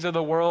things of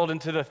the world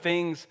and to the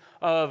things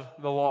of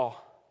the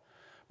law.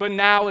 But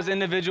now, as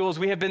individuals,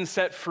 we have been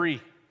set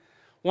free.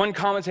 One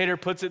commentator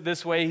puts it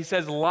this way. He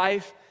says,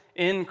 life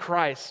in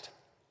Christ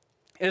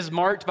is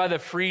marked by the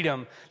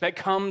freedom that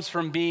comes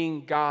from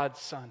being God's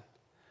son.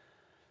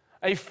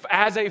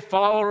 As a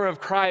follower of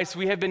Christ,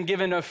 we have been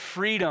given a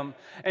freedom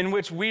in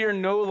which we are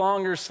no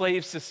longer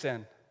slaves to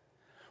sin.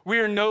 We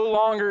are no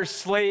longer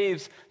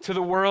slaves to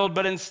the world,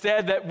 but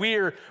instead that we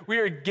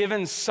are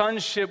given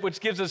sonship, which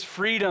gives us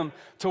freedom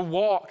to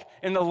walk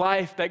in the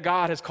life that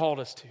God has called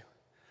us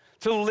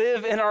to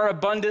live in our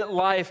abundant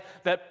life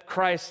that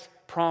Christ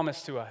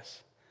promised to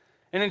us.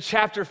 And in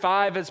chapter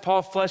 5, as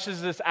Paul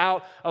fleshes this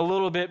out a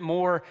little bit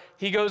more,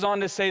 he goes on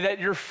to say that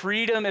your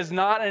freedom is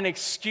not an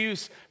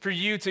excuse for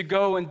you to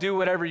go and do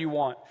whatever you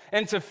want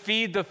and to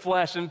feed the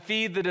flesh and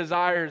feed the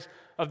desires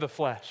of the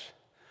flesh.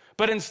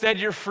 But instead,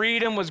 your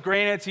freedom was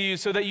granted to you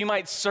so that you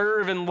might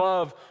serve and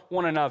love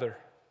one another.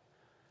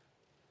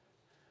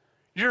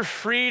 Your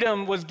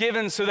freedom was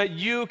given so that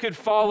you could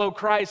follow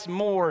Christ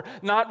more,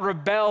 not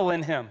rebel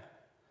in him.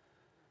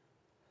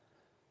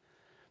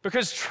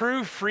 Because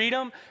true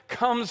freedom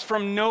comes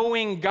from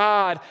knowing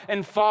God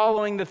and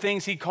following the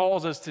things he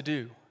calls us to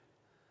do.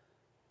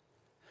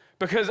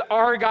 Because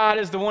our God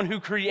is the one who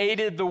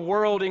created the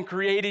world and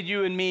created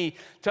you and me,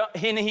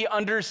 and he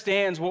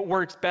understands what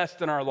works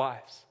best in our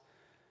lives.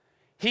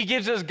 He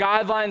gives us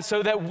guidelines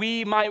so that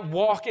we might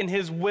walk in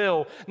his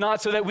will,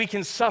 not so that we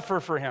can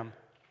suffer for him.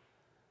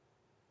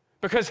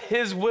 Because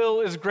his will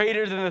is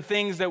greater than the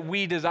things that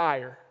we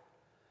desire.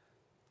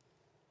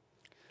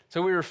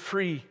 So we are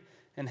free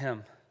in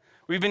him.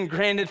 We've been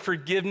granted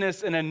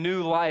forgiveness and a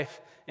new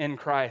life in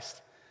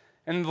Christ.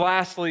 And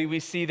lastly, we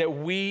see that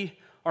we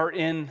are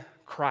in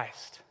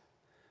Christ.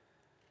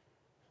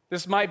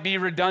 This might be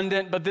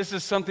redundant, but this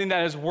is something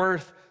that is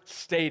worth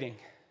stating.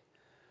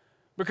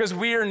 Because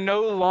we are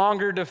no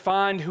longer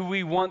defined who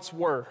we once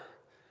were.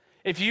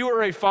 If you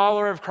are a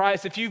follower of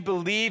Christ, if you've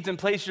believed and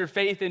placed your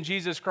faith in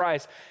Jesus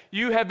Christ,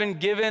 you have been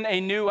given a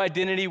new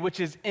identity which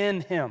is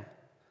in him.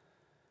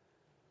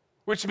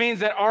 Which means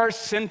that our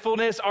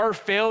sinfulness, our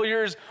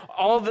failures,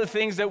 all the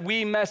things that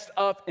we messed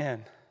up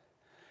in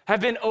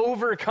have been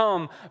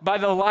overcome by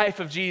the life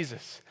of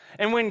Jesus.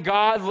 And when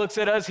God looks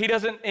at us, he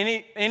doesn't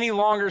any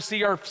longer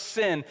see our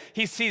sin.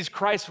 He sees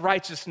Christ's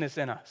righteousness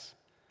in us.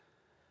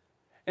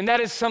 And that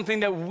is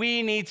something that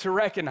we need to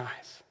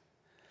recognize.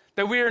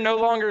 That we are no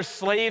longer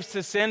slaves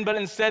to sin, but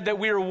instead that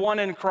we are one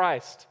in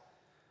Christ.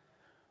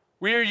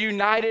 We are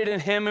united in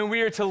him, and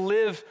we are to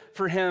live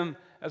for him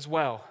as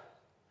well.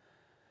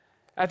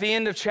 At the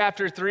end of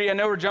chapter 3, I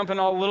know we're jumping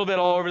a little bit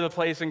all over the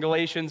place in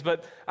Galatians,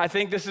 but I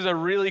think this is a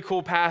really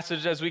cool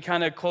passage as we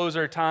kind of close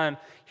our time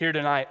here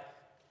tonight.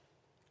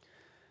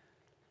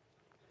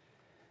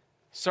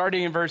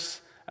 Starting in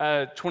verse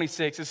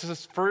 26, it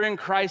says, "For in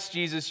Christ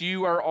Jesus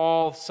you are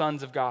all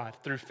sons of God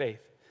through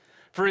faith.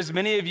 For as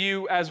many of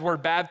you as were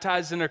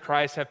baptized into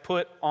Christ have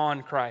put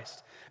on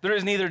Christ. There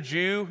is neither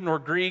Jew nor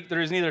Greek,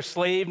 there is neither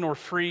slave nor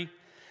free,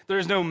 there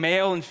is no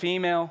male and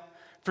female,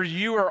 for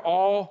you are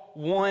all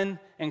one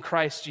in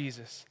Christ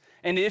Jesus.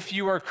 And if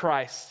you are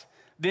Christ,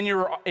 then you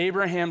are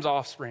Abraham's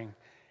offspring,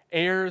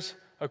 heirs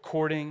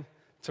according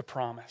to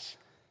promise."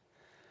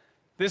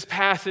 This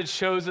passage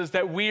shows us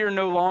that we are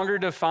no longer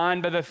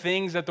defined by the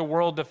things that the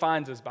world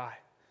defines us by.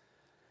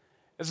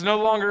 It's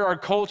no longer our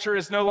culture,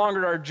 it's no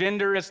longer our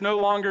gender, it's no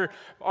longer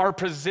our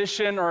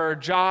position or our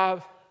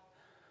job,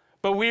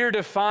 but we are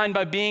defined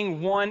by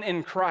being one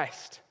in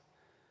Christ.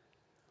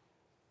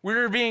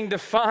 We're being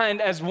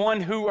defined as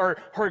one who are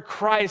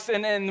Christ,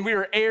 and we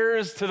are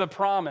heirs to the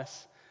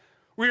promise.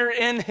 We are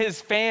in his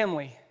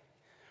family.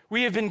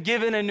 We have been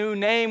given a new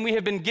name. We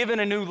have been given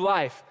a new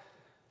life.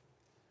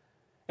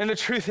 And the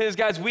truth is,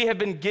 guys, we have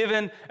been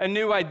given a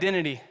new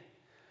identity.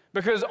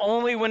 Because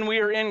only when we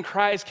are in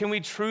Christ can we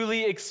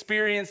truly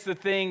experience the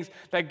things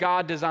that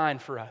God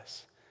designed for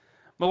us.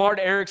 Millard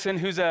Erickson,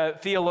 who's a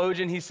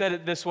theologian, he said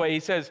it this way.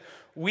 He says,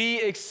 "We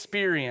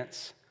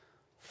experience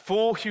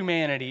full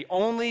humanity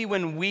only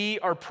when we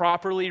are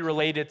properly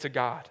related to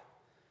God."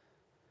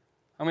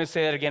 I'm going to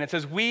say that again. It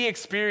says, "We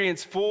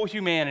experience full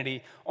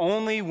humanity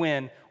only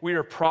when we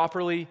are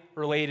properly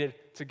related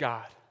to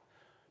God."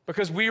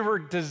 Because we were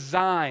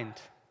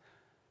designed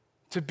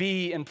to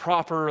be in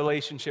proper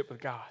relationship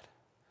with God.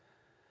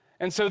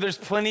 And so there's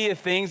plenty of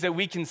things that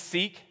we can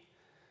seek.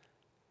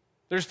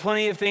 There's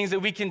plenty of things that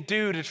we can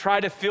do to try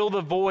to fill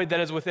the void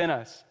that is within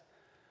us.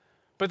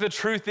 But the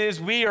truth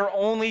is, we are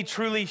only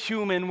truly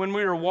human when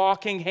we are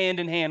walking hand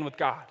in hand with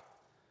God.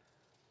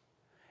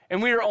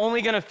 And we are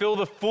only going to feel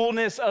the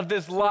fullness of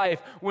this life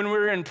when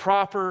we're in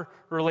proper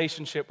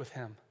relationship with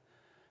him.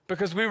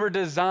 Because we were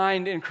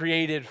designed and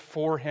created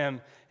for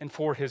him and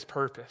for his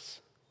purpose.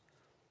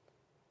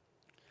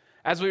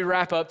 As we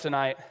wrap up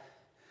tonight,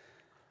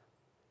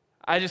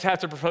 I just have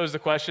to propose the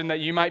question that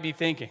you might be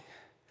thinking.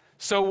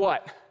 So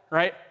what,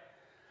 right?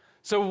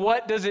 So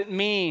what does it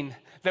mean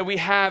that we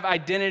have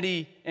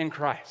identity in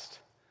Christ?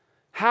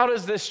 How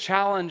does this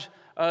challenge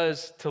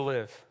us to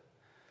live?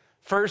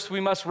 First, we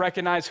must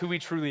recognize who we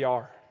truly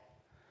are.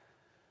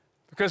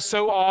 Because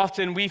so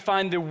often we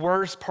find the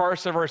worst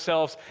parts of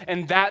ourselves,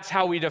 and that's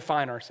how we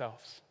define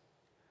ourselves.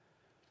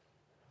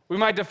 We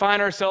might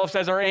define ourselves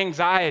as our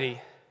anxiety.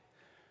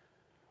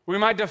 We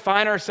might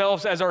define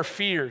ourselves as our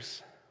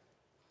fears.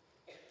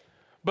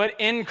 But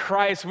in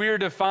Christ, we are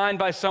defined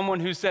by someone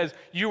who says,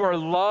 you are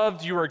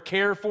loved, you are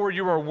cared for,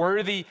 you are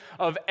worthy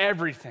of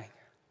everything.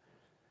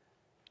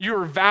 You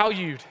are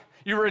valued,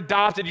 you are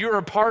adopted, you are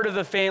a part of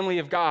the family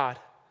of God.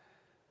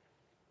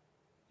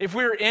 If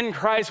we are in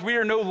Christ, we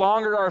are no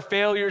longer our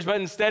failures,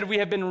 but instead we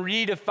have been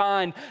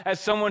redefined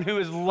as someone who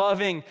is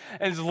loving,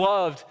 and is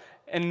loved,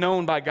 and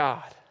known by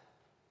God.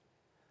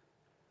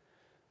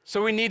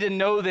 So we need to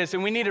know this,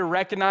 and we need to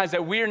recognize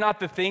that we are not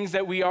the things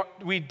that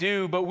we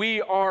do, but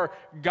we are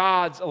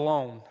God's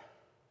alone.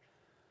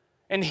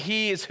 And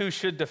He is who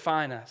should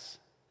define us.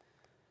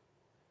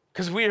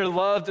 Because we are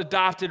loved,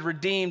 adopted,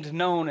 redeemed,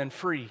 known, and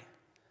free.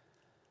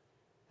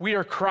 We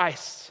are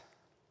Christ's.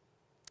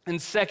 And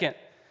second,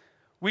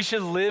 we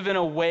should live in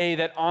a way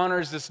that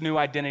honors this new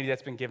identity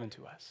that's been given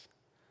to us.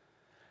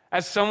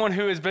 As someone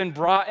who has been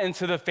brought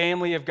into the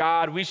family of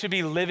God, we should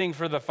be living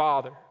for the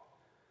Father.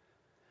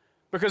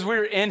 Because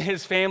we're in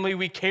His family,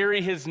 we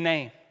carry His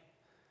name.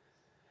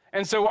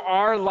 And so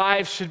our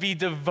lives should be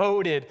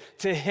devoted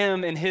to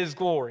Him and His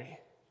glory.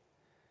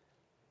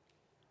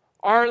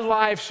 Our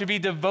life should be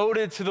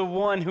devoted to the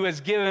one who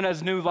has given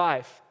us new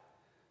life.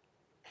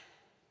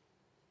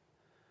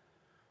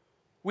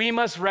 We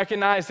must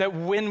recognize that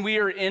when we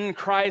are in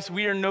Christ,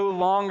 we are no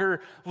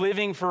longer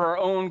living for our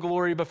own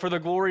glory, but for the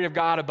glory of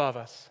God above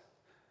us.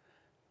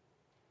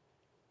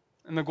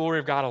 And the glory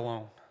of God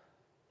alone.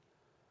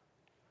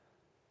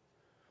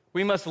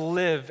 We must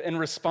live in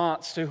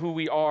response to who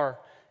we are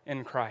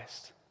in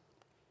Christ.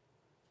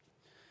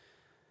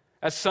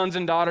 As sons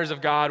and daughters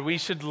of God, we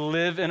should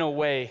live in a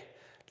way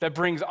that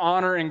brings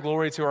honor and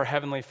glory to our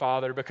Heavenly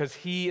Father because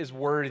He is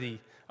worthy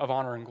of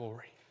honor and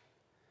glory.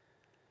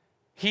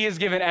 He has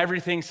given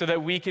everything so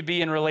that we could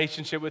be in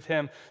relationship with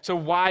Him. So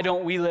why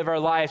don't we live our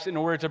lives in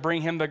order to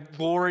bring Him the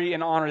glory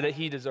and honor that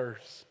He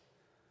deserves?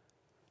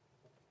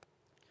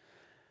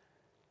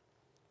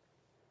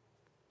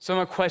 So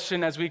my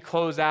question as we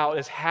close out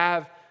is,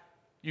 have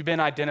you been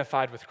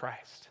identified with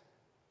Christ?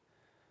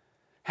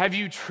 Have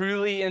you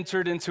truly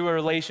entered into a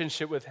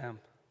relationship with Him?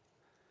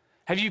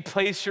 Have you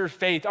placed your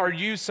faith? Are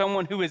you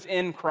someone who is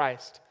in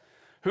Christ,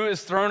 who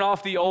has thrown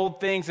off the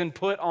old things and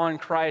put on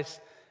Christ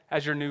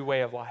as your new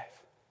way of life?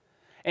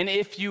 And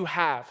if you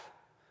have,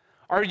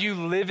 are you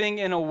living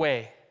in a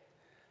way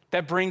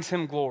that brings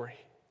Him glory?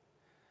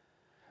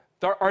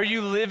 Are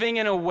you living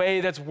in a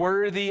way that's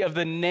worthy of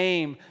the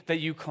name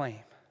that you claim?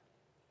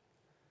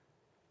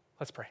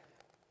 Let's pray.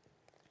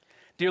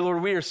 Dear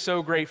Lord, we are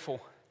so grateful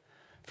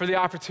for the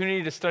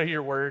opportunity to study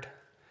your word.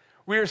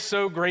 We are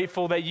so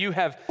grateful that you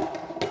have...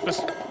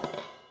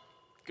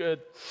 Good.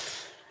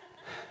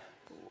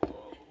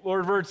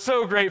 Lord, we're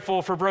so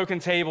grateful for broken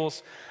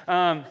tables.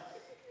 But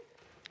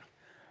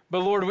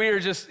Lord, we are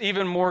just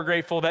even more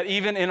grateful that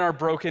even in our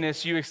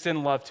brokenness, you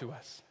extend love to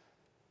us.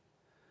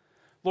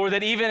 Lord,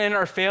 that even in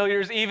our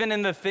failures, even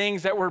in the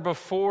things that were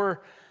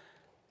before,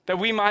 that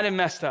we might have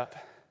messed up,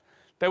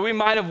 that we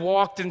might have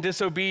walked in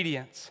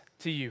disobedience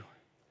to you.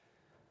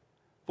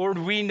 Lord,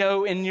 we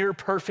know in your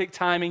perfect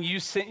timing,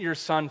 you sent your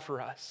Son for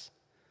us.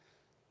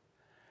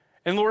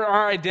 And Lord,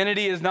 our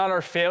identity is not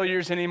our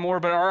failures anymore,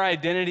 but our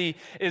identity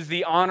is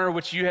the honor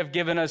which you have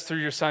given us through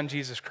your Son,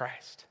 Jesus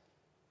Christ.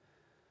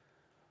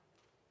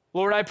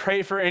 Lord, I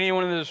pray for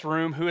anyone in this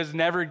room who has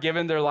never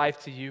given their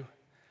life to you,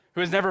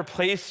 who has never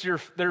placed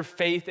their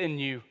faith in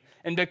you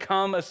and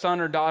become a son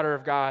or daughter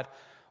of God.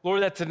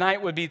 Lord, that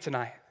tonight would be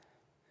tonight.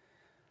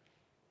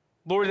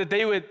 Lord, that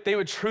they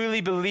would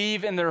truly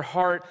believe in their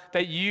heart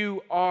that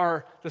you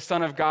are the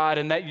Son of God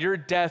and that your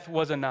death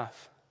was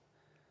enough.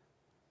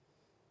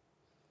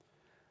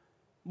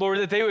 Lord,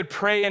 that they would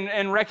pray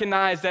and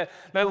recognize that,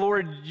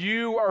 Lord,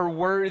 you are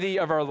worthy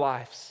of our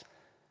lives.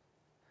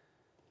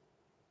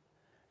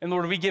 And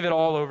Lord, we give it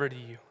all over to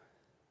you.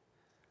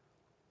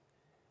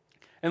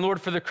 And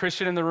Lord, for the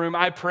Christian in the room,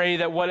 I pray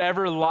that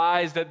whatever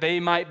lies that they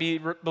might be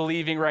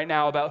believing right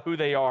now about who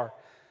they are,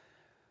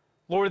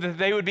 Lord, that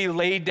they would be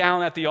laid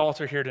down at the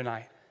altar here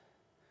tonight.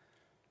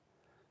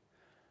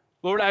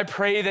 Lord, I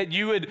pray that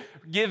you would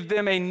give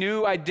them a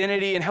new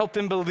identity and help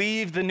them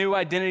believe the new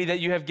identity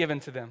that you have given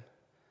to them.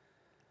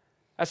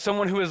 As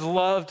someone who is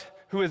loved,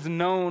 who is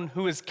known,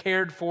 who is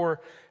cared for,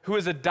 who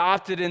is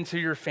adopted into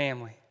your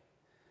family.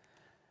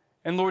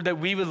 And Lord, that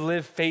we would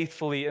live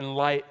faithfully in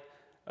light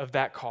of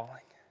that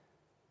calling.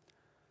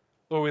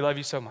 Lord, we love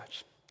you so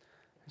much.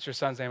 It's your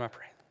Son's name I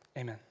pray.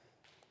 Amen.